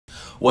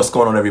What's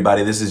going on,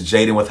 everybody? This is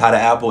Jaden with How to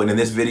Apple, and in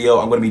this video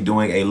I'm going to be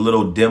doing a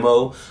little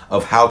demo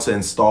of how to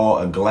install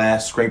a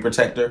glass screen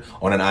protector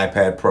on an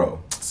iPad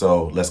Pro.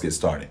 So let's get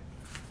started.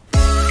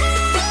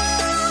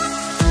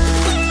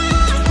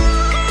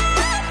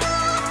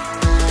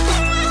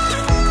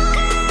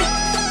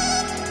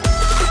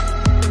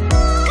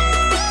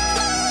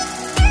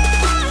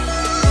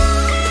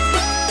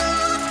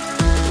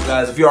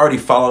 Guys, if you already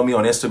follow me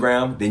on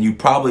Instagram, then you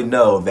probably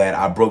know that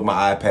I broke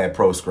my iPad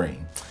Pro screen.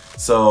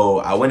 So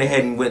I went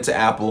ahead and went to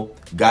Apple,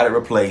 got it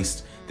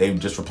replaced. They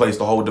just replaced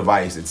the whole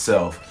device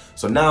itself.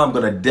 So now I'm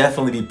gonna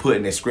definitely be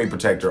putting a screen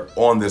protector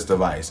on this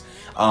device.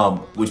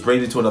 Which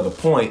brings me to another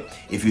point.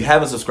 If you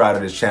haven't subscribed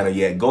to this channel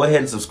yet, go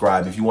ahead and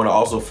subscribe. If you wanna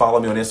also follow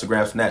me on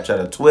Instagram,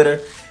 Snapchat, or Twitter,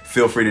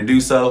 feel free to do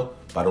so.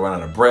 About to run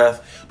out of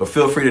breath, but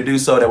feel free to do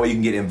so. That way you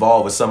can get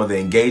involved with some of the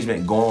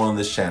engagement going on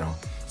this channel.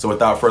 So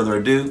without further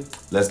ado,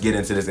 let's get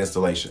into this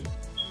installation.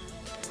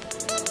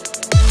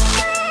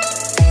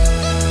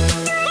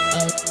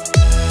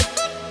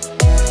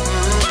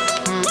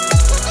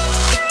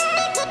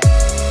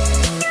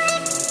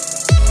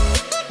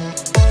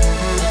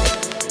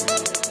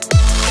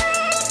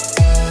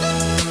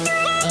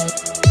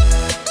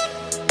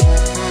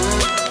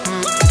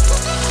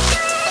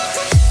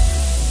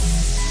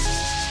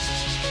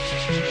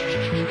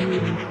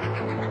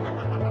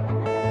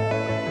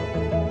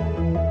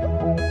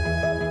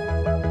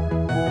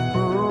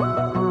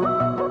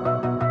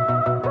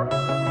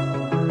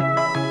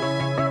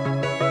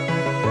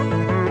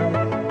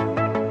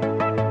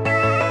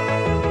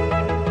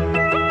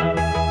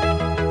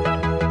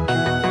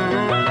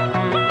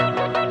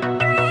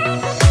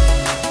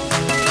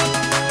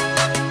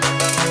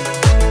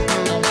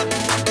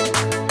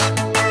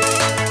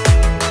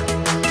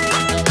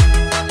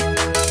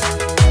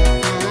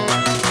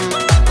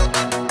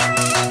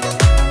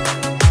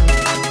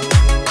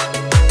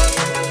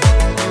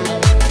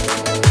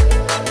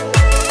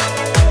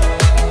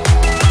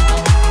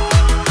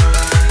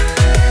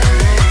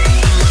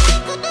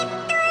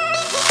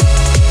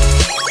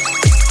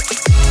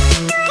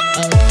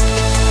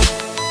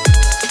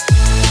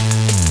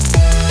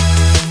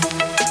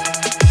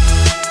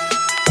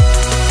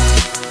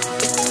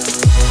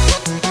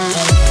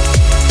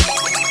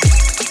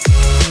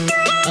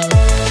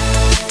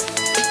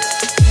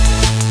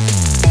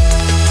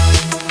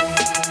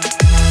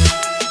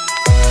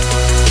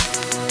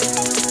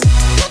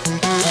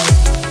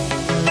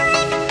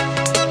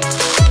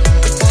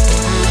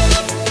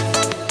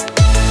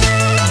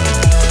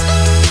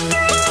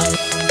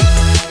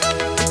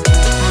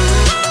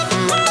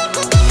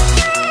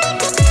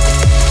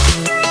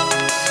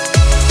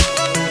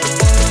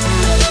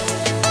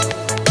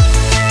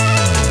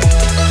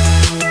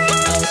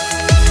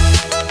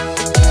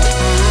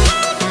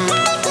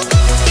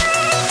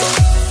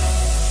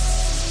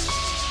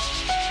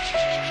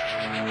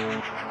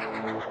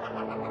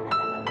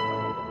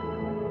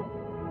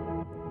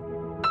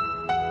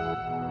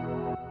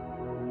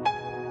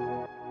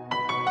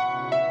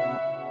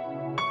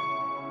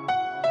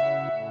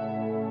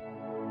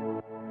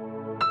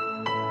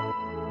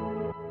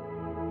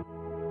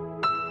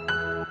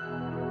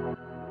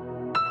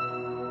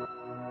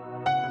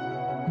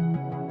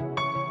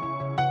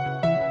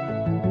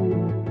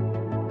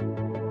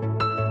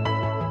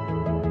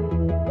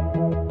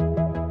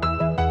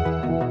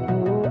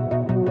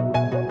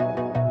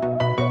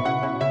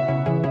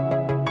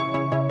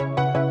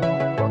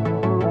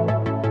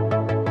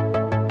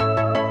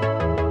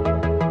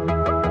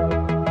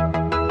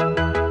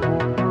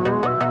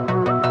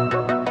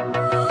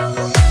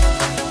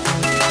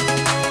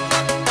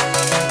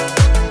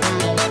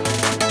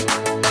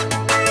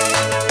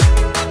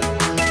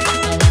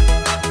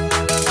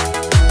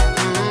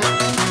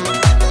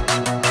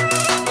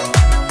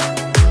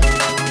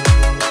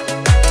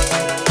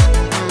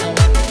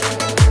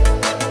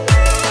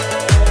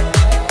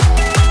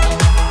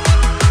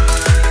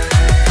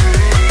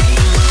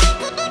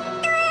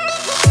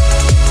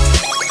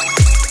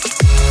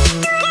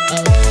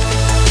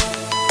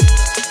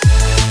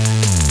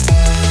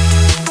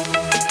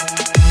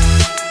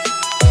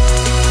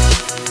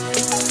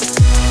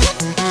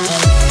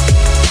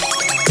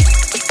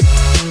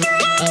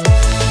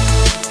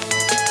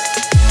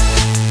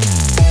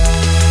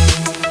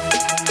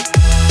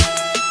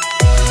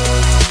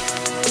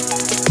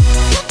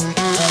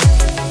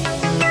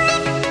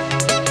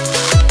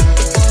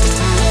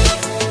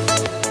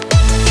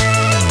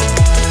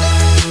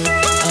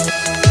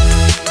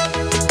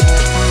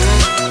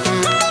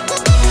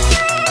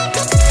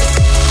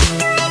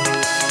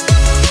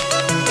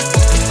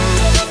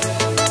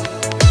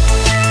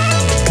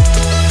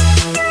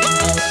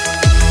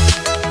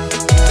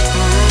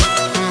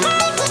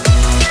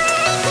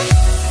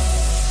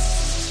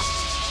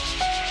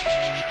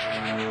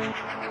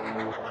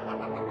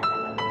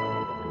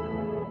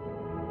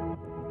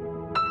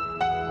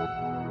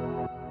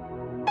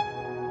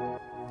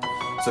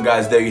 So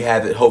guys, there you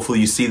have it. Hopefully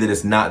you see that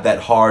it's not that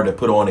hard to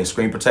put on a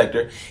screen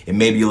protector. It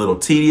may be a little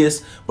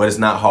tedious, but it's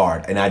not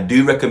hard. And I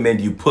do recommend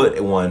you put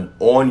one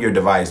on your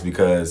device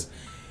because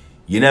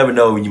you never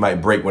know when you might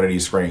break one of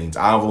these screens.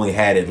 I've only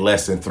had it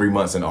less than 3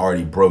 months and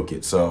already broke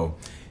it. So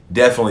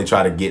definitely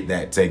try to get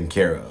that taken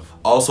care of.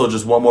 Also,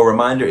 just one more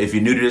reminder, if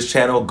you're new to this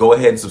channel, go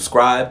ahead and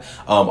subscribe.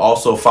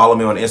 Also, follow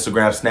me on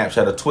Instagram,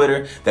 Snapchat, or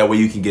Twitter. That way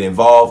you can get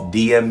involved,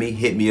 DM me,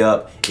 hit me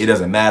up. It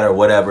doesn't matter,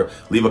 whatever.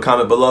 Leave a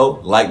comment below,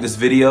 like this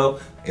video,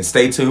 and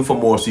stay tuned for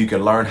more so you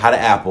can learn how to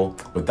Apple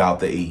without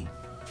the E.